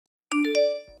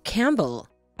Campbell,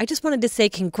 I just wanted to say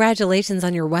congratulations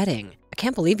on your wedding. I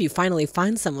can't believe you finally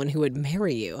find someone who would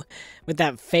marry you with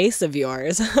that face of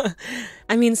yours.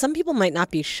 I mean, some people might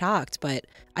not be shocked, but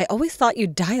I always thought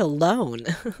you'd die alone.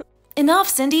 Enough,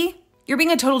 Cindy. You're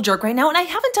being a total jerk right now, and I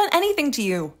haven't done anything to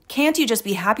you. Can't you just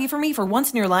be happy for me for once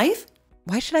in your life?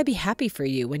 Why should I be happy for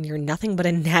you when you're nothing but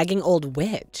a nagging old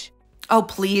witch? Oh,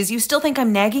 please, you still think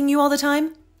I'm nagging you all the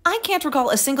time? I can't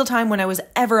recall a single time when I was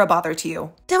ever a bother to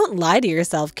you. Don't lie to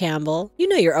yourself, Campbell. You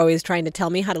know you're always trying to tell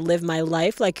me how to live my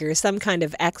life like you're some kind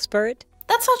of expert.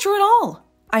 That's not true at all.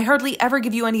 I hardly ever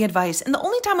give you any advice, and the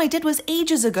only time I did was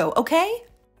ages ago, okay?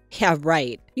 Yeah,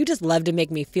 right. You just love to make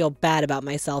me feel bad about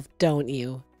myself, don't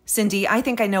you? Cindy, I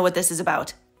think I know what this is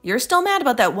about. You're still mad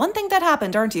about that one thing that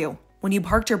happened, aren't you? When you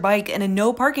parked your bike in a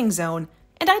no parking zone,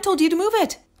 and I told you to move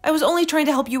it. I was only trying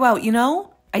to help you out, you know?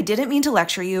 I didn't mean to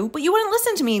lecture you, but you wouldn't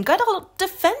listen to me and got all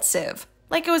defensive.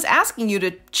 Like I was asking you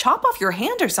to chop off your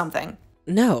hand or something.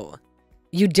 No,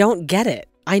 you don't get it.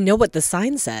 I know what the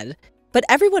sign said, but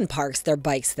everyone parks their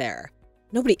bikes there.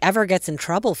 Nobody ever gets in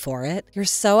trouble for it. You're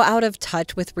so out of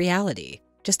touch with reality.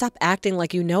 Just stop acting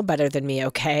like you know better than me,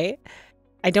 okay?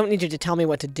 I don't need you to tell me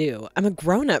what to do. I'm a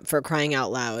grown-up, for crying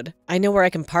out loud. I know where I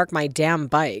can park my damn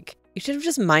bike. You should have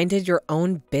just minded your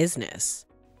own business.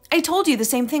 I told you the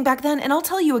same thing back then, and I'll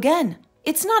tell you again.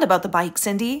 It's not about the bike,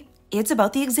 Cindy. It's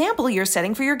about the example you're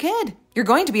setting for your kid. You're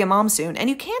going to be a mom soon, and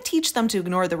you can't teach them to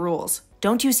ignore the rules.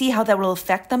 Don't you see how that will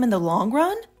affect them in the long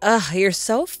run? Ugh, you're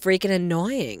so freaking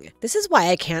annoying. This is why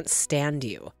I can't stand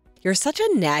you. You're such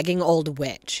a nagging old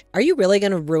witch. Are you really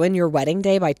gonna ruin your wedding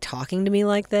day by talking to me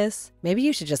like this? Maybe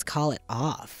you should just call it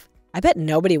off. I bet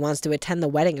nobody wants to attend the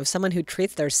wedding of someone who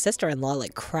treats their sister-in-law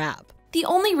like crap. The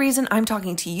only reason I'm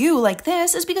talking to you like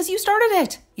this is because you started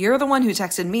it. You're the one who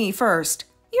texted me first.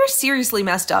 You're seriously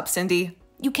messed up, Cindy.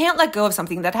 You can't let go of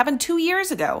something that happened 2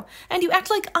 years ago, and you act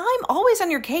like I'm always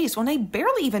on your case when I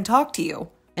barely even talk to you.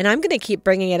 And I'm gonna keep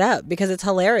bringing it up because it's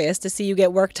hilarious to see you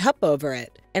get worked up over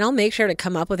it. And I'll make sure to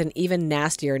come up with an even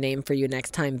nastier name for you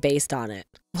next time based on it.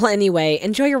 Well, anyway,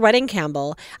 enjoy your wedding,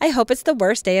 Campbell. I hope it's the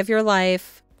worst day of your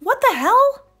life. What the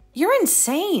hell? You're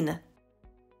insane.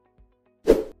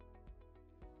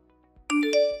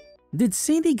 Did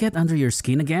Cindy get under your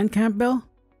skin again, Campbell?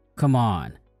 Come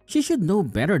on, she should know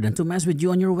better than to mess with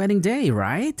you on your wedding day,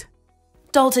 right?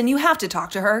 Dalton, you have to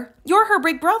talk to her. You're her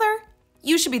big brother.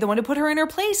 You should be the one to put her in her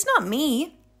place, not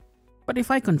me. But if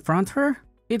I confront her,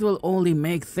 it will only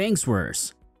make things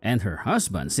worse. And her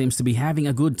husband seems to be having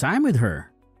a good time with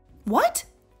her. What?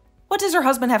 What does her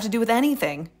husband have to do with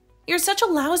anything? You're such a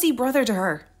lousy brother to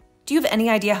her. Do you have any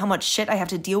idea how much shit I have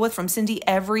to deal with from Cindy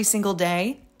every single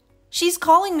day? She's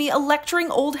calling me a lecturing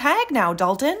old hag now,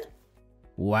 Dalton.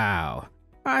 Wow,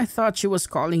 I thought she was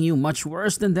calling you much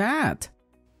worse than that.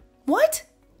 What?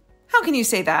 How can you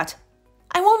say that?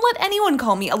 I won't let anyone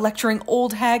call me a lecturing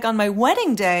old hag on my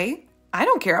wedding day. I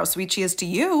don't care how sweet she is to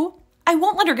you. I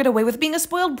won't let her get away with being a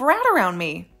spoiled brat around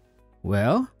me.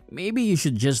 Well, maybe you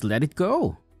should just let it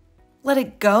go. Let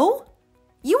it go?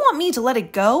 You want me to let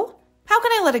it go? How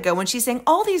can I let it go when she's saying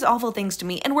all these awful things to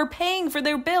me and we're paying for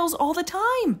their bills all the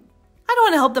time? I don't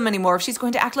want to help them anymore if she's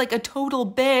going to act like a total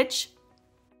bitch.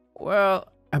 Well,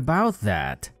 about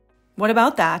that. What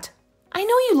about that? I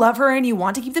know you love her and you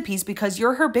want to keep the peace because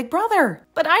you're her big brother,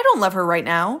 but I don't love her right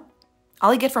now.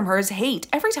 All I get from her is hate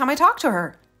every time I talk to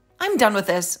her. I'm done with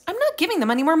this. I'm not giving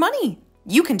them any more money.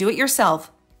 You can do it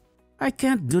yourself. I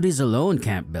can't do this alone,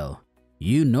 Campbell.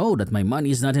 You know that my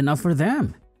money is not enough for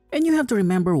them. And you have to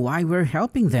remember why we're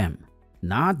helping them.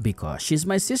 Not because she's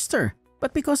my sister,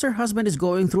 but because her husband is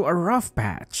going through a rough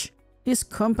patch. His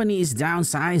company is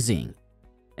downsizing,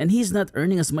 and he's not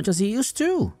earning as much as he used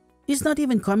to. He's not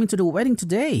even coming to the wedding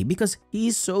today because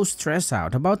he's so stressed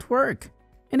out about work.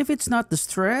 And if it's not the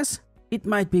stress, it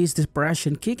might be his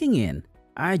depression kicking in.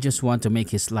 I just want to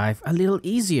make his life a little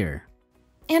easier.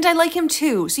 And I like him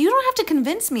too, so you don't have to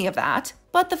convince me of that.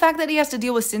 But the fact that he has to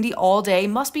deal with Cindy all day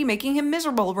must be making him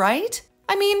miserable, right?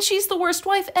 I mean, she's the worst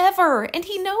wife ever, and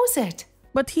he knows it.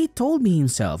 But he told me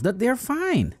himself that they're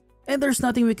fine, and there's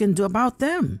nothing we can do about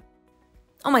them.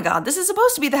 Oh my god, this is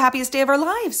supposed to be the happiest day of our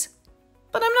lives.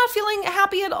 But I'm not feeling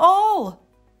happy at all.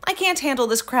 I can't handle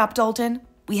this crap, Dalton.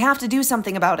 We have to do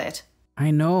something about it.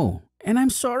 I know, and I'm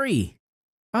sorry.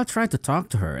 I'll try to talk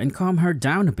to her and calm her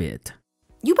down a bit.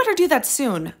 You better do that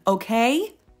soon,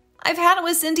 okay? I've had it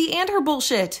with Cindy and her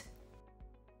bullshit.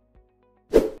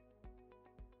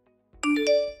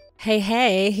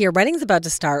 Hey, your wedding's about to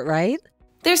start, right?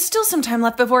 There's still some time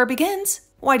left before it begins.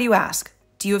 Why do you ask?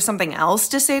 Do you have something else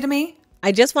to say to me?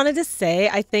 I just wanted to say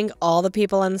I think all the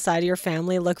people inside your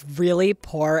family look really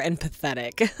poor and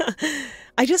pathetic.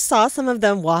 I just saw some of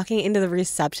them walking into the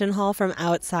reception hall from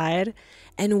outside,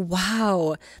 and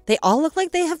wow, they all look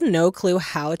like they have no clue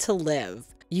how to live.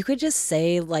 You could just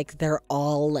say, like, they're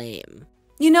all lame.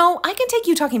 You know, I can take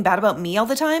you talking bad about me all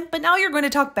the time, but now you're going to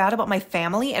talk bad about my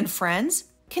family and friends?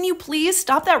 Can you please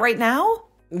stop that right now?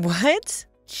 What?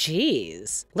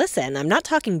 Jeez. Listen, I'm not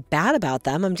talking bad about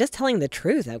them. I'm just telling the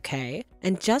truth, okay?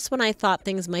 And just when I thought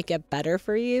things might get better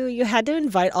for you, you had to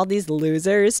invite all these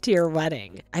losers to your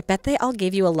wedding. I bet they all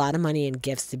gave you a lot of money and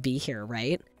gifts to be here,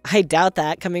 right? I doubt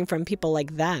that coming from people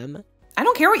like them. I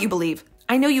don't care what you believe.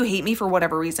 I know you hate me for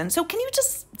whatever reason, so can you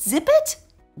just zip it?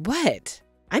 What?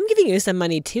 I'm giving you some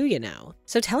money too, you know.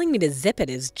 So telling me to zip it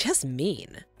is just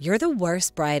mean. You're the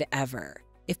worst bride ever.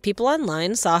 If people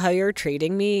online saw how you're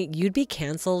treating me, you'd be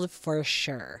canceled for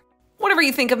sure. Whatever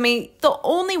you think of me, the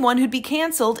only one who'd be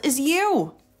canceled is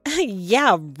you.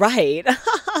 Yeah, right.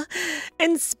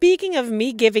 And speaking of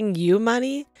me giving you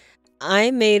money,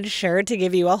 I made sure to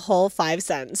give you a whole 5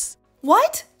 cents.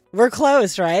 What? We're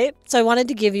close, right? So I wanted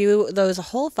to give you those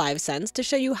whole 5 cents to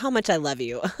show you how much I love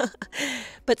you.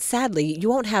 But sadly, you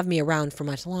won't have me around for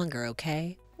much longer,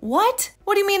 okay? What?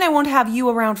 What do you mean I won't have you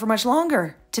around for much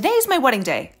longer? Today's my wedding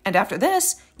day, and after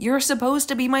this, you're supposed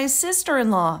to be my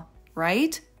sister-in-law,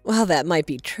 right? Well, that might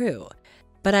be true.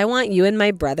 But I want you and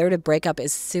my brother to break up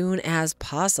as soon as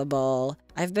possible.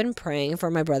 I've been praying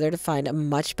for my brother to find a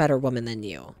much better woman than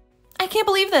you. I can't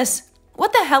believe this.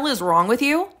 What the hell is wrong with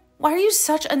you? Why are you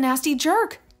such a nasty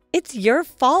jerk? It's your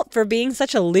fault for being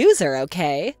such a loser,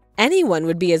 okay? Anyone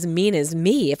would be as mean as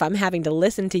me if I'm having to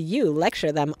listen to you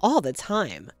lecture them all the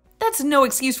time. That's no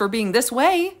excuse for being this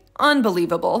way.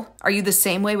 Unbelievable. Are you the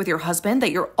same way with your husband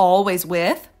that you're always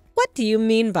with? What do you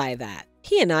mean by that?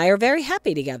 He and I are very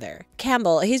happy together.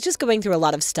 Campbell, he's just going through a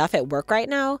lot of stuff at work right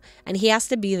now, and he has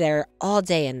to be there all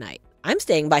day and night. I'm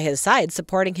staying by his side,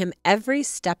 supporting him every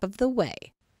step of the way.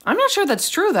 I'm not sure that's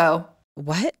true, though.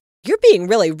 What? You're being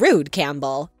really rude,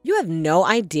 Campbell. You have no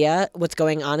idea what's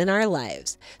going on in our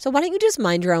lives. So why don't you just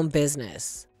mind your own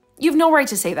business? You've no right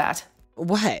to say that.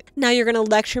 What? Now you're gonna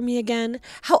lecture me again?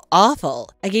 How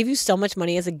awful. I gave you so much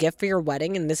money as a gift for your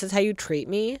wedding and this is how you treat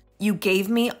me? You gave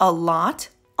me a lot?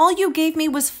 All you gave me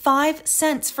was 5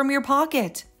 cents from your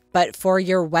pocket. But for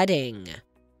your wedding.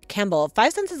 Campbell,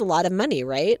 5 cents is a lot of money,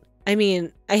 right? I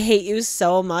mean, I hate you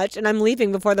so much and I'm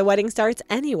leaving before the wedding starts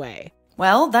anyway.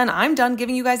 Well, then I'm done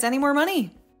giving you guys any more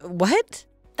money. What?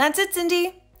 That's it,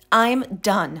 Cindy. I'm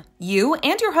done. You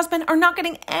and your husband are not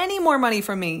getting any more money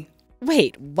from me.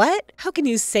 Wait, what? How can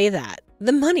you say that?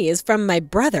 The money is from my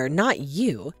brother, not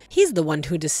you. He's the one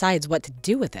who decides what to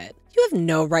do with it. You have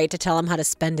no right to tell him how to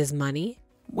spend his money.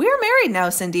 We're married now,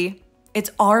 Cindy. It's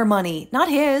our money, not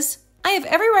his. I have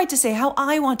every right to say how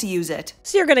I want to use it.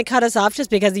 So you're gonna cut us off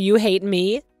just because you hate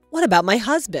me? What about my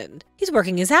husband? He's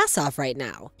working his ass off right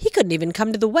now. He couldn't even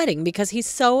come to the wedding because he's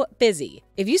so busy.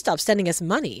 If you stop sending us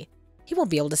money, he won't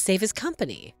be able to save his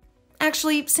company.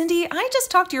 Actually, Cindy, I just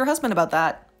talked to your husband about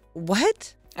that.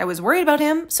 What? I was worried about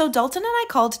him, so Dalton and I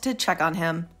called to check on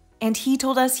him. And he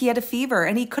told us he had a fever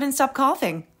and he couldn't stop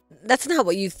coughing. That's not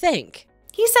what you think.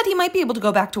 He said he might be able to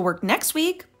go back to work next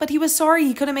week, but he was sorry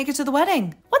he couldn't make it to the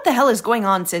wedding. What the hell is going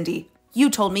on, Cindy? You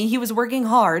told me he was working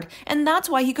hard, and that's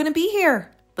why he couldn't be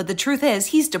here. But the truth is,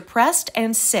 he's depressed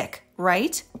and sick,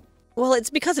 right? Well, it's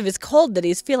because of his cold that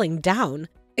he's feeling down.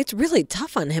 It's really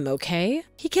tough on him, okay?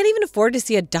 He can't even afford to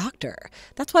see a doctor.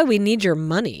 That's why we need your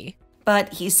money.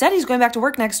 But he said he's going back to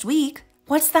work next week.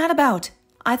 What's that about?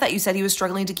 I thought you said he was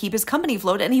struggling to keep his company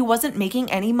afloat and he wasn't making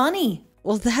any money.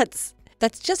 Well, that's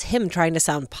just him trying to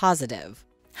sound positive.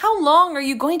 How long are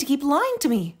you going to keep lying to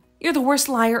me? You're the worst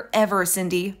liar ever,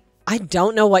 Cindy. I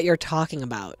don't know what you're talking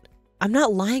about. I'm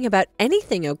not lying about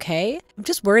anything, okay? I'm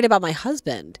just worried about my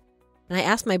husband. And I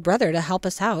asked my brother to help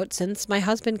us out since my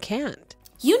husband can't.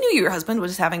 You knew your husband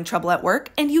was having trouble at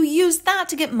work and you used that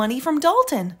to get money from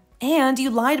Dalton. And you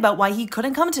lied about why he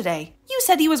couldn't come today. You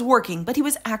said he was working, but he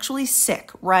was actually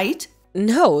sick, right?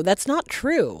 No, that's not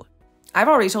true. I've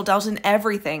already told Dalton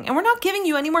everything, and we're not giving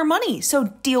you any more money,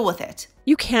 so deal with it.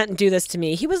 You can't do this to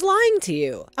me. He was lying to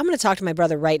you. I'm going to talk to my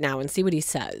brother right now and see what he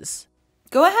says.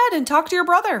 Go ahead and talk to your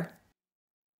brother.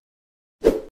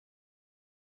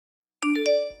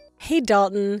 Hey,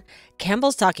 Dalton.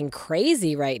 Campbell's talking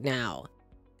crazy right now.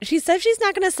 She says she's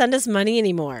not going to send us money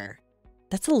anymore.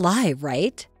 That's a lie,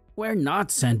 right? We're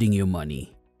not sending you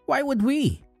money. Why would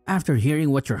we? After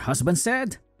hearing what your husband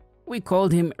said? We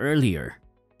called him earlier.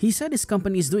 He said his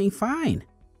company is doing fine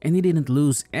and he didn't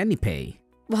lose any pay.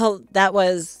 Well, that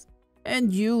was...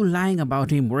 And you lying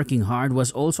about him working hard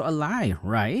was also a lie,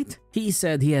 right? He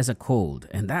said he has a cold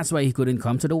and that's why he couldn't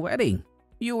come to the wedding.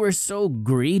 You were so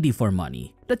greedy for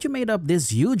money that you made up this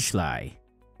huge lie.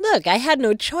 Look, I had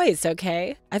no choice,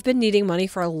 okay? I've been needing money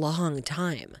for a long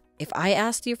time. If I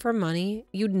asked you for money,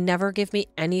 you'd never give me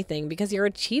anything because you're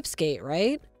a cheapskate,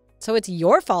 right? So it's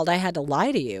your fault I had to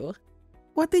lie to you.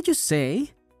 What did you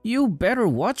say? You better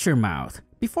watch your mouth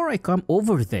before I come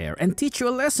over there and teach you a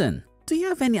lesson. Do you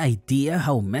have any idea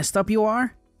how messed up you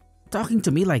are? Talking to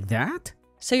me like that?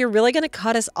 So you're really gonna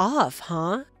cut us off,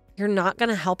 huh? You're not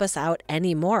gonna help us out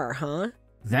anymore, huh?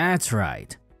 That's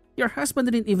right. Your husband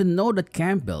didn't even know that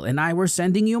Campbell and I were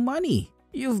sending you money.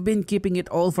 You've been keeping it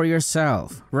all for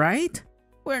yourself, right?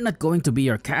 We're not going to be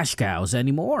your cash cows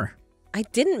anymore. I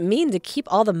didn't mean to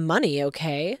keep all the money,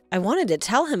 okay? I wanted to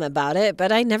tell him about it,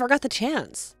 but I never got the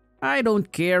chance. I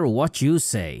don't care what you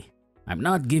say. I'm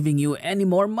not giving you any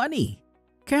more money.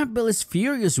 Campbell is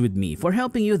furious with me for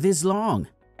helping you this long,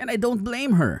 and I don't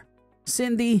blame her.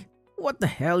 Cindy, what the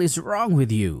hell is wrong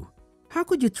with you? How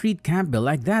could you treat Campbell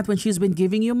like that when she's been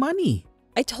giving you money?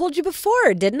 I told you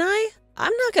before, didn't I?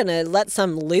 I'm not gonna let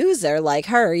some loser like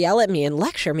her yell at me and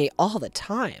lecture me all the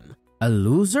time. A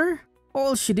loser?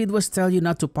 All she did was tell you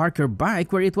not to park your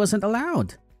bike where it wasn't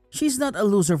allowed. She's not a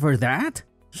loser for that.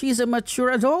 She's a mature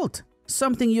adult.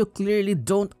 Something you clearly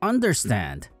don't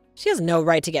understand. She has no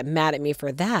right to get mad at me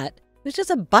for that. It was just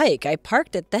a bike. I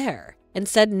parked it there and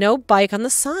said no bike on the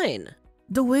sign.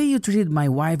 The way you treated my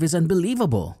wife is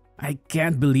unbelievable. I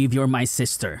can't believe you're my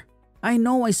sister. I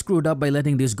know I screwed up by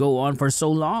letting this go on for so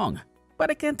long,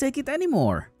 but I can't take it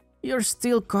anymore. You're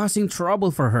still causing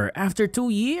trouble for her after 2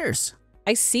 years.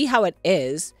 I see how it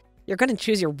is. You're gonna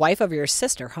choose your wife over your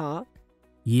sister, huh?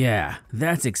 Yeah,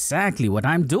 that's exactly what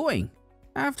I'm doing.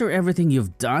 After everything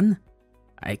you've done,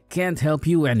 I can't help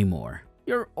you anymore.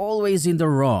 You're always in the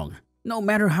wrong, no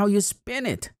matter how you spin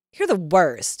it. You're the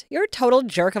worst. You're a total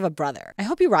jerk of a brother. I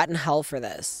hope you rot in hell for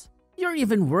this. You're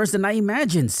even worse than I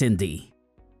imagined, Cindy.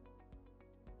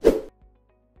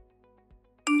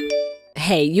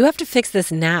 Hey, you have to fix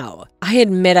this now. I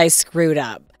admit I screwed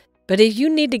up. But if you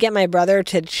need to get my brother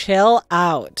to chill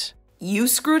out. You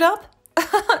screwed up?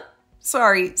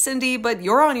 Sorry, Cindy, but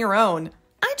you're on your own.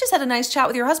 I just had a nice chat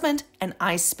with your husband, and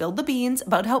I spilled the beans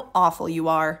about how awful you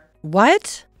are.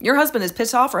 What? Your husband is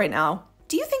pissed off right now.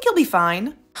 Do you think he'll be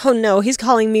fine? Oh no, he's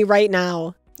calling me right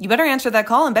now. You better answer that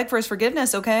call and beg for his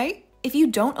forgiveness, okay? If you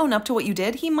don't own up to what you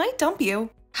did, he might dump you.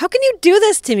 How can you do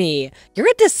this to me? You're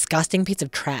a disgusting piece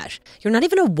of trash. You're not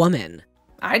even a woman.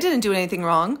 I didn't do anything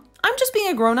wrong. I'm just being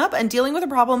a grown-up and dealing with a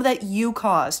problem that you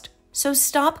caused. So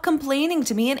stop complaining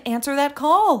to me and answer that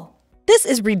call. This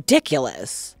is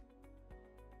ridiculous.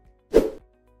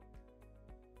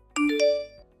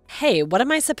 Hey, what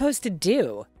am I supposed to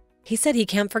do? He said he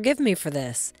can't forgive me for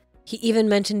this. He even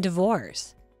mentioned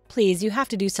divorce. Please, you have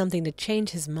to do something to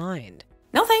change his mind.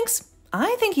 No thanks.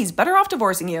 I think he's better off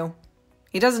divorcing you.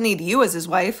 He doesn't need you as his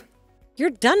wife. You're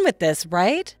done with this,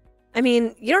 right? I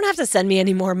mean, you don't have to send me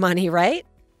any more money, right?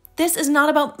 This is not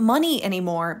about money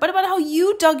anymore, but about how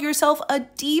you dug yourself a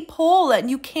deep hole and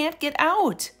you can't get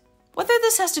out. Whether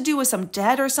this has to do with some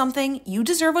debt or something, you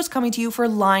deserve what's coming to you for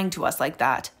lying to us like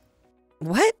that.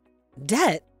 What?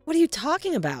 Debt? What are you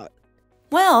talking about?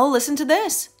 Well, listen to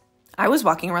this. I was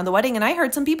walking around the wedding and I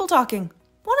heard some people talking.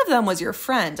 One of them was your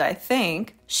friend, I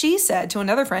think. She said to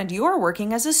another friend, you're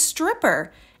working as a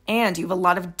stripper and you have a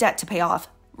lot of debt to pay off,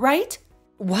 right?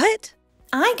 What?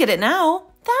 I get it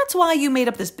now. That's why you made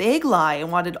up this big lie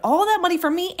and wanted all that money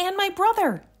from me and my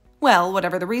brother. Well,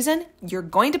 whatever the reason, you're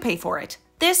going to pay for it.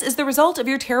 This is the result of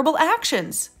your terrible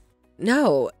actions.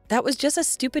 No, that was just a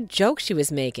stupid joke she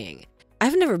was making.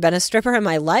 I've never been a stripper in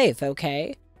my life,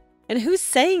 okay? And who's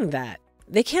saying that?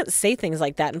 They can't say things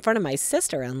like that in front of my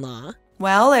sister-in-law.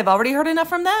 Well, I've already heard enough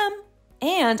from them.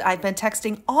 And I've been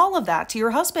texting all of that to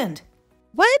your husband.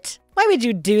 What? Why would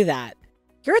you do that?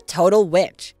 You're a total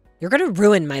witch. You're gonna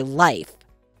ruin my life.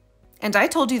 And I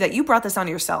told you that you brought this on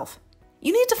yourself.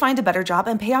 You need to find a better job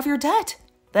and pay off your debt.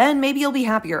 Then maybe you'll be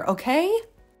happier, okay?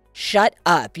 Shut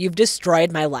up. You've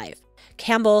destroyed my life.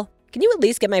 Campbell, can you at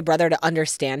least get my brother to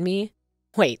understand me?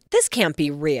 Wait, this can't be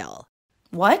real.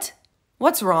 What?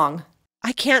 What's wrong?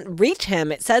 I can't reach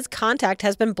him. It says contact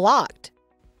has been blocked.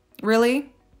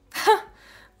 Really?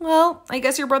 Well, I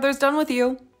guess your brother's done with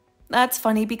you. That's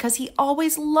funny because he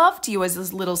always loved you as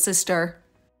his little sister.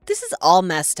 This is all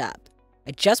messed up.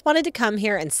 I just wanted to come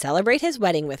here and celebrate his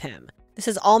wedding with him. This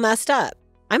is all messed up.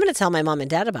 I'm going to tell my mom and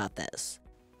dad about this.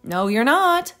 No, you're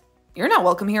not. You're not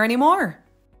welcome here anymore.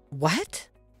 What?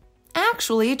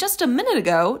 Actually, just a minute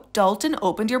ago, Dalton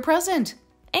opened your present.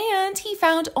 And he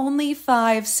found only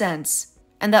 5 cents.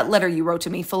 And that letter you wrote to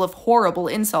me full of horrible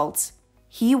insults.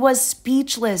 He was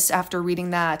speechless after reading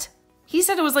that. He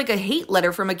said it was like a hate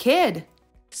letter from a kid.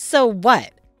 So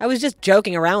what? I was just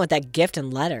joking around with that gift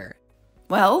and letter.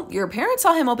 Well, your parents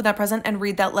saw him open that present and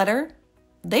read that letter.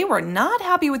 They were not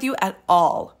happy with you at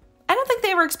all. I don't think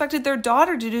they ever expected their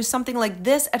daughter to do something like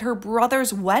this at her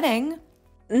brother's wedding.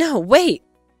 No, wait.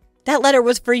 That letter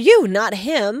was for you, not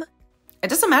him. It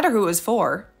doesn't matter who it was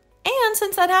for. And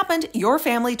since that happened, your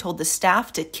family told the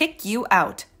staff to kick you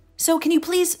out. So can you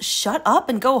please shut up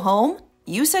and go home?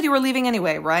 You said you were leaving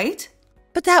anyway, right?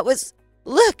 But that was...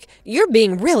 Look, you're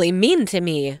being really mean to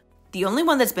me. The only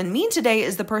one that's been mean today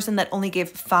is the person that only gave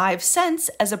 5 cents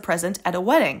as a present at a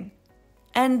wedding.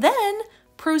 And then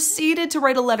proceeded to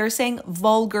write a letter saying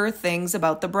vulgar things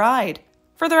about the bride.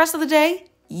 For the rest of the day,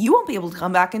 you won't be able to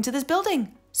come back into this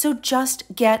building. So just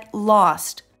get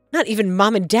lost. Not even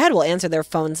mom and dad will answer their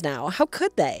phones now. How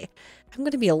could they? I'm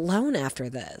going to be alone after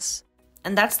this.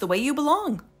 And that's the way you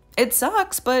belong. It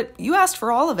sucks, but you asked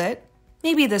for all of it.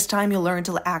 Maybe this time you'll learn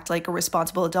to act like a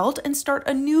responsible adult and start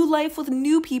a new life with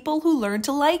new people who learn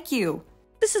to like you.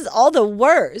 This is all the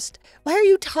worst. Why are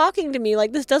you talking to me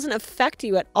like this doesn't affect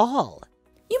you at all?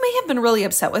 You may have been really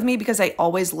upset with me because I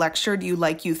always lectured you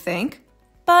like you think.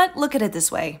 But look at it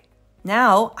this way.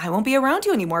 Now, I won't be around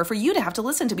you anymore for you to have to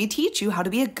listen to me teach you how to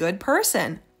be a good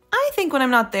person. I think when I'm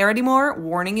not there anymore,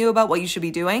 warning you about what you should be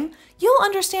doing, you'll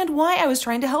understand why I was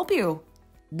trying to help you.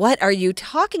 What are you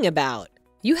talking about?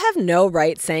 You have no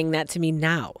right saying that to me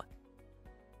now.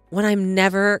 When I'm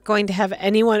never going to have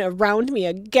anyone around me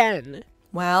again.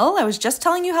 Well, I was just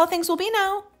telling you how things will be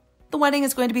now. The wedding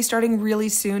is going to be starting really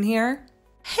soon here.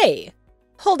 Hey,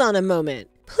 hold on a moment.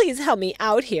 Please help me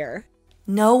out here.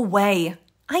 No way.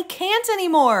 I can't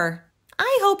anymore.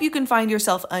 I hope you can find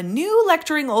yourself a new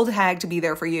lecturing old hag to be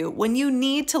there for you when you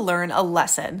need to learn a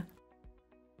lesson.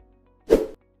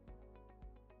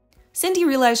 Cindy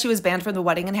realized she was banned from the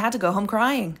wedding and had to go home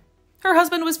crying. Her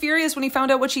husband was furious when he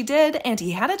found out what she did, and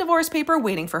he had a divorce paper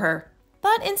waiting for her.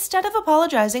 But instead of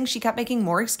apologizing, she kept making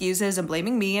more excuses and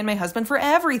blaming me and my husband for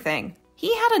everything.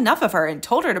 He had enough of her and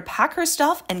told her to pack her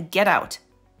stuff and get out.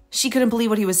 She couldn't believe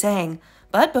what he was saying,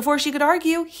 but before she could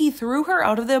argue, he threw her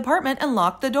out of the apartment and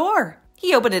locked the door.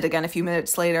 He opened it again a few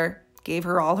minutes later, gave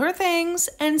her all her things,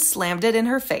 and slammed it in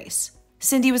her face.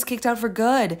 Cindy was kicked out for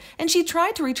good, and she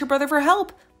tried to reach her brother for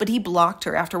help, but he blocked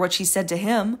her after what she said to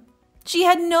him. She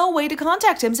had no way to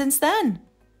contact him since then.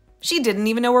 She didn't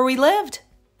even know where we lived.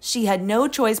 She had no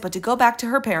choice but to go back to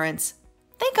her parents.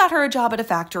 They got her a job at a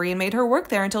factory and made her work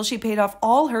there until she paid off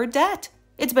all her debt.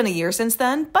 It's been a year since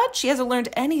then, but she hasn't learned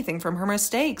anything from her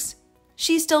mistakes.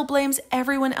 She still blames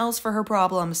everyone else for her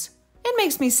problems. It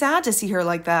makes me sad to see her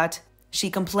like that.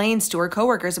 She complains to her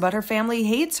coworkers about her family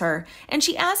hates her, and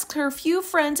she asks her few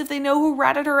friends if they know who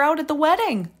ratted her out at the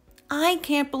wedding. I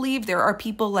can't believe there are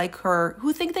people like her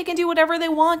who think they can do whatever they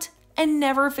want and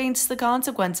never face the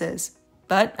consequences.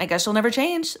 But I guess she'll never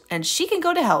change, and she can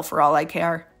go to hell for all I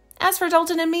care. As for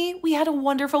Dalton and me, we had a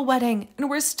wonderful wedding, and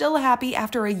we're still happy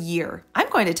after a year. I'm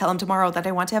going to tell him tomorrow that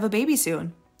I want to have a baby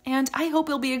soon, and I hope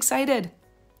he'll be excited.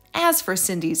 As for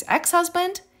Cindy's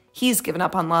ex-husband, he's given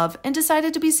up on love and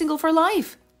decided to be single for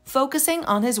life, focusing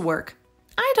on his work.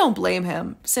 I don't blame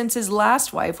him, since his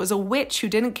last wife was a witch who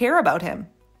didn't care about him.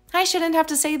 I shouldn't have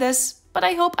to say this, but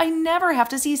I hope I never have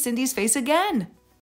to see Cindy's face again.